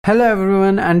Hello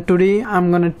everyone, and today I'm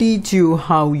gonna teach you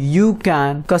how you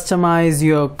can customize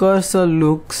your cursor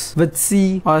looks with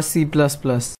C or C++.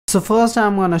 So first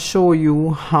I'm gonna show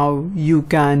you how you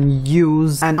can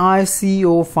use an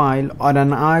ICO file or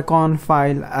an icon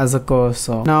file as a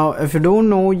cursor. Now if you don't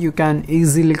know, you can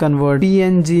easily convert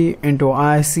PNG into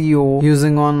ICO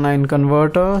using online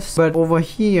converters, but over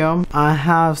here I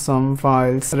have some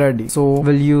files ready. So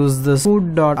we'll use this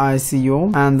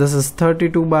food.ico, and this is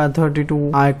 32 by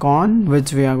 32 icon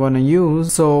which we are going to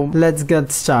use. So let's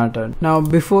get started. Now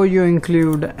before you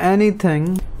include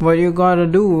anything, what you gotta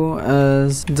do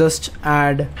is just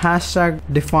add hashtag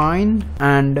define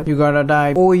and you gotta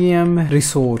type OEM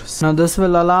resource. Now this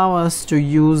will allow us to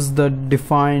use the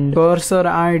defined cursor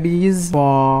IDs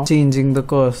for changing the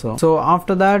cursor. So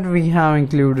after that we have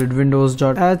included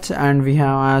windows.h and we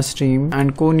have astream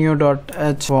and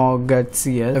conio.h for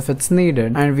getCS if it's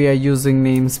needed, and we are using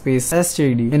namespace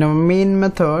std. In our main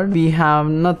method we have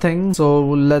nothing, so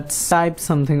let's type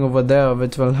something over there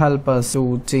which will help us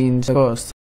to change the cursor.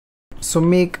 So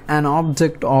make an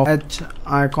object of h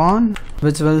icon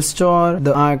which will store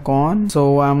the icon.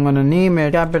 So I'm gonna name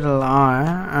it capital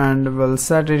I and will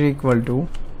set it equal to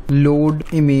load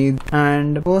image,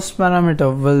 and first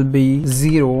parameter will be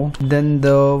 0, then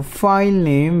the file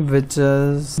name which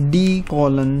is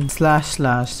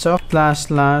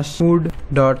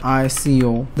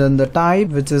d://food.ico, then the type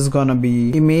which is gonna be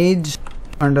image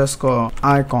underscore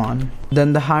icon,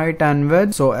 then the height and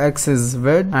width, so x is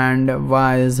width and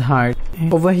y is height.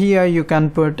 Over here you can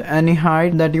put any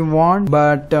height that you want,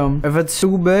 but if it's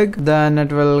too big then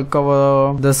it will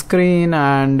cover the screen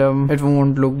and it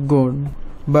won't look good.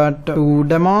 But to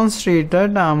demonstrate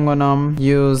it, I'm gonna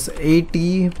use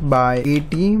 80 by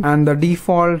 80, and the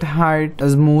default height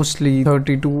is mostly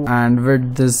 32 and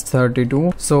width is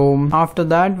 32. So after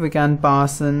that we can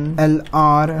pass in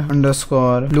lr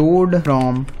underscore load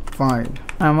from file,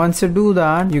 and once you do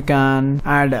that you can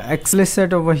add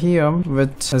explicit over here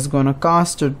which is gonna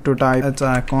cast it to type h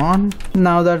icon.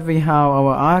 Now that we have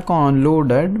our icon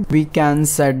loaded, we can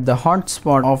set the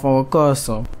hotspot of our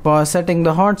cursor. For setting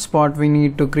the hotspot we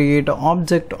need to create an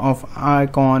object of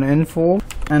icon info,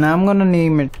 and I'm gonna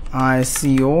name it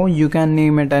ICO. You can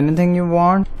name it anything you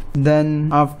want. Then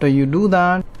after you do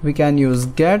that we can use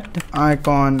get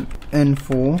icon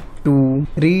info to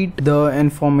read the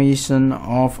information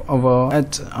of our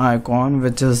h icon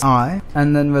which is I,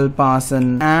 and then we'll pass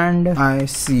in and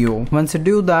ICO. Once you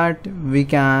do that we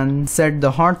can set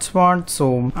the hotspot,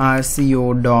 so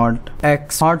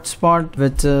ICO.x hotspot,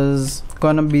 which is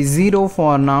gonna be 0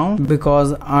 for now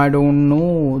because I don't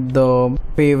know the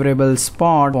favorable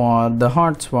spot for the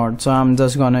hotspot, so I'm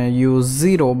just gonna use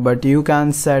 0, but you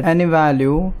can set any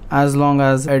value as long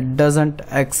as it doesn't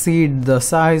exceed the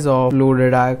size of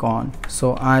loaded icon.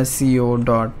 So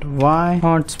ICO.y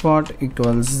hotspot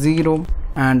equals 0,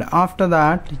 and after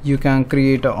that you can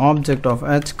create an object of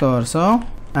h cursor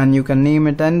and you can name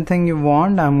it anything you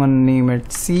want. I'm gonna name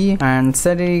it C and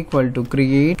set it equal to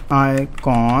create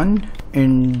icon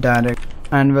indirect,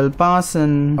 and we'll pass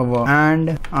in our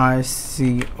and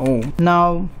ICO.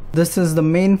 Now this is the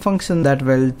main function that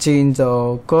will change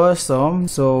the cursor,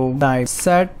 so type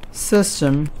set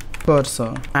system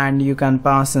cursor and you can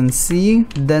pass in C,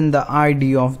 then the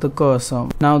ID of the cursor.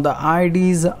 Now the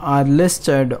IDs are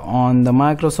listed on the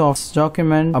Microsoft's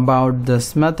document about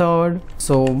this method.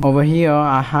 So over here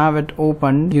I have it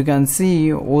open. You can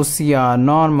see OCR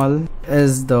normal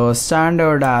is the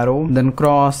standard arrow, then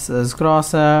cross is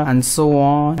crosshair, and so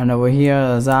on, and over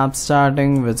here is app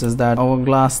starting, which is that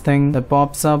hourglass thing that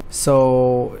pops up.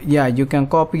 So yeah, you can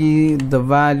copy the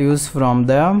values from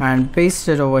there and paste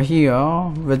it over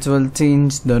here, which will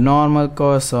change the normal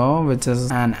cursor which is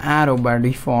an arrow by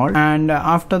default, and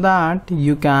after that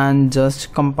you can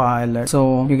just compile it.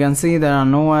 So you can see there are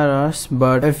no errors,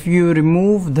 but if you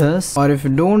remove this or if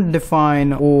you don't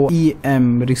define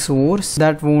OEM resource,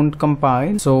 that won't compile.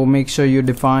 So make sure you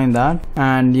define that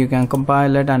and you can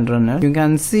compile it and run it. You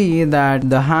can see that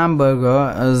the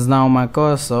hamburger is now my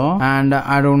cursor and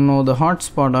I don't know the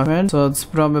hotspot of it, so it's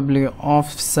probably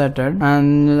offsetted,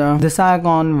 and this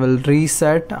icon will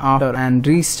reset after and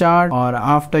restart or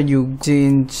after you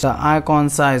change the icon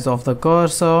size of the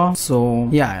cursor. So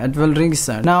yeah, it will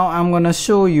reset. Now I'm gonna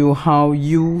show you how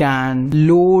you can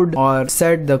load or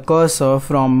set the cursor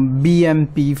from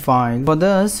Bmp file. For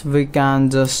this we can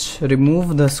just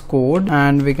remove this code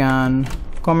and we can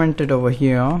comment it over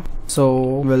here. So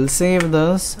we'll save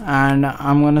this and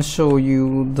I'm gonna show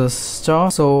you this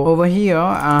stuff. So over here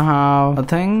I have a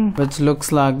thing which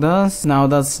looks like this. Now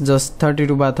that's just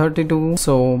 32 by 32,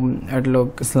 so it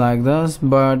looks like this,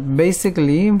 but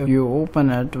basically if you open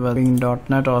it with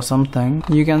green.net or something,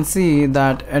 you can see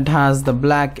that it has the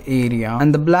black area,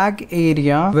 and the black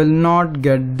area will not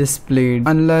get displayed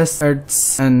unless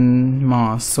it's in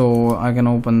mask. So I can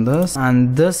open this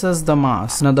and this is the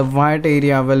mask. Now the white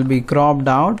area will be cropped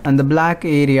out and the black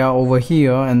area over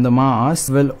here in the mask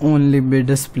will only be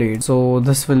displayed. So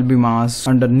this will be masked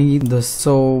underneath this.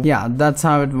 So yeah, that's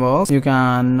how it works. You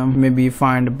can maybe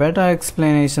find a better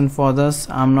explanation for this.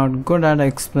 I'm not good at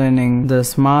explaining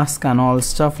this mask and all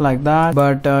stuff like that,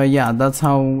 but yeah, that's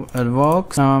how it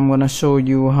works. Now I'm gonna show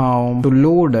you how to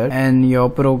load it in your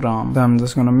program. So I'm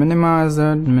just gonna minimize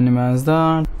it, minimize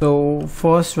that. So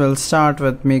first we'll start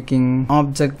with making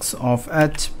objects of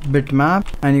H bitmap,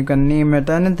 and you can name it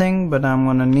anything, but I'm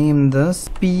gonna name this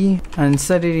P and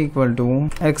set it equal to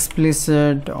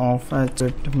explicit of H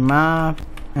bitmap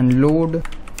and load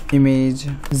image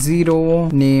 0.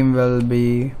 Name will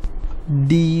be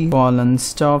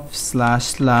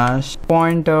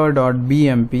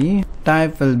d://pointer.bmp.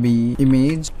 Type will be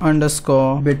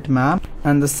image_bitmap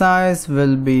and the size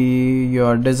will be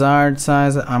your desired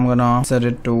size. I'm gonna set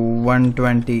it to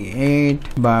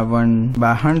 128 by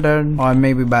 100 or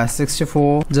maybe by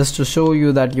 64, just to show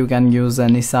you that you can use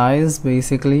any size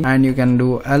basically. And you can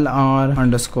do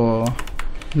lr_load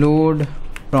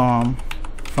from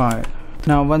file.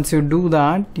 Now once you do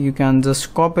that, you can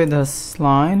just copy this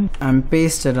line and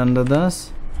paste it under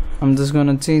this. I'm just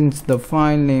gonna change the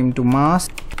file name to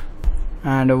mask,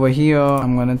 and over here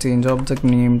I'm gonna change object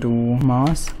name to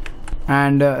mask.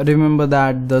 And remember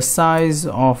that the size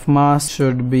of mask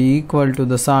should be equal to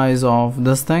the size of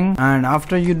this thing. And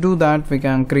after you do that, we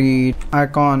can create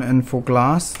icon info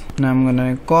class, and I'm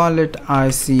gonna call it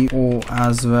ICO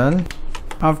as well.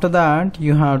 After that,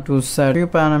 you have to set few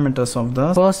parameters of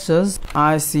this. First is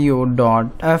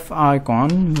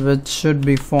ICO.fIcon, which should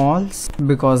be false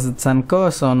because it's an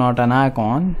cursor, not an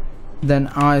icon. Then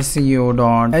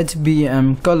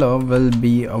ICO.HBMColor will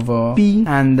be our P,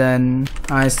 and then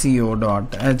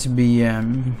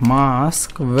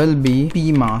ICO.HBMMask will be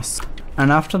PMask. And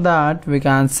after that, we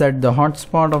can set the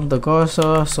hotspot of the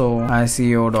cursor. So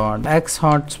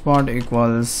ICO.xHotspot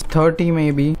equals 30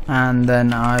 maybe, and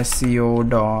then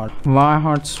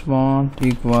ICO.yHotspot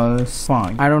equals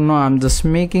 5. I don't know, I'm just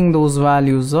making those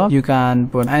values up. You can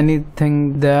put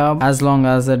anything there as long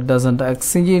as it doesn't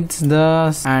exceed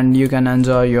this, and you can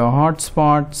enjoy your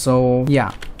hotspot. So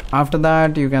yeah, after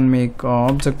that you can make an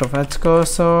object of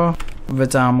hcursor,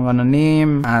 which I'm gonna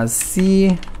name as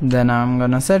C. Then I'm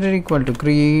gonna set it equal to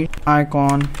create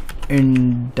icon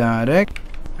indirect,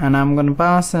 and I'm gonna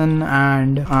pass in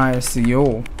and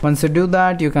ICO. Once you do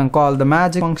that, you can call the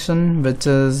magic function, which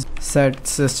is set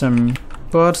system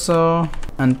cursor,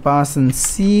 and pass in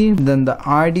C, then the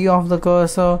ID of the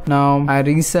cursor. Now I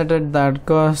resetted that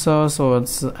cursor so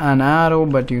it's an arrow,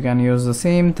 but you can use the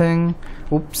same thing.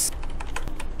 Oops,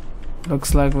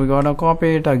 looks like we gotta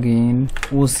copy it again.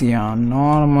 Ocean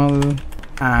normal,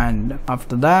 and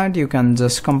after that you can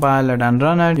just compile it and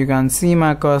run it. You can see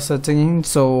my cursor change.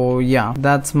 So yeah,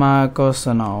 that's my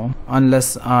cursor now,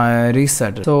 unless I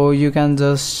reset it. So you can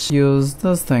just use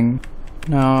this thing.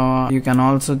 Now you can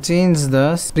also change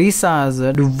this, resize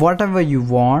it to whatever you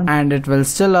want, and it will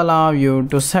still allow you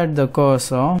to set the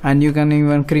cursor. And you can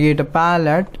even create a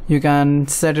palette. You can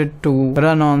set it to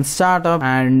run on startup,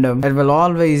 and it will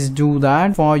always do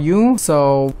that for you.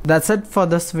 So that's it for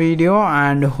this video,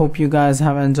 and hope you guys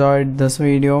have enjoyed this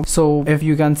video. So if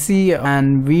you can see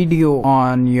an video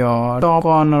on your top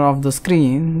corner of the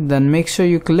screen, then make sure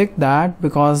you click that,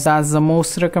 because that's the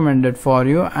most recommended for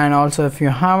you. And also, if you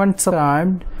haven't subscribed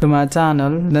to my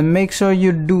channel, then make sure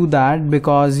you do that,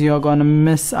 because you're gonna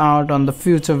miss out on the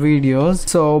future videos.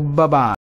 So bye bye.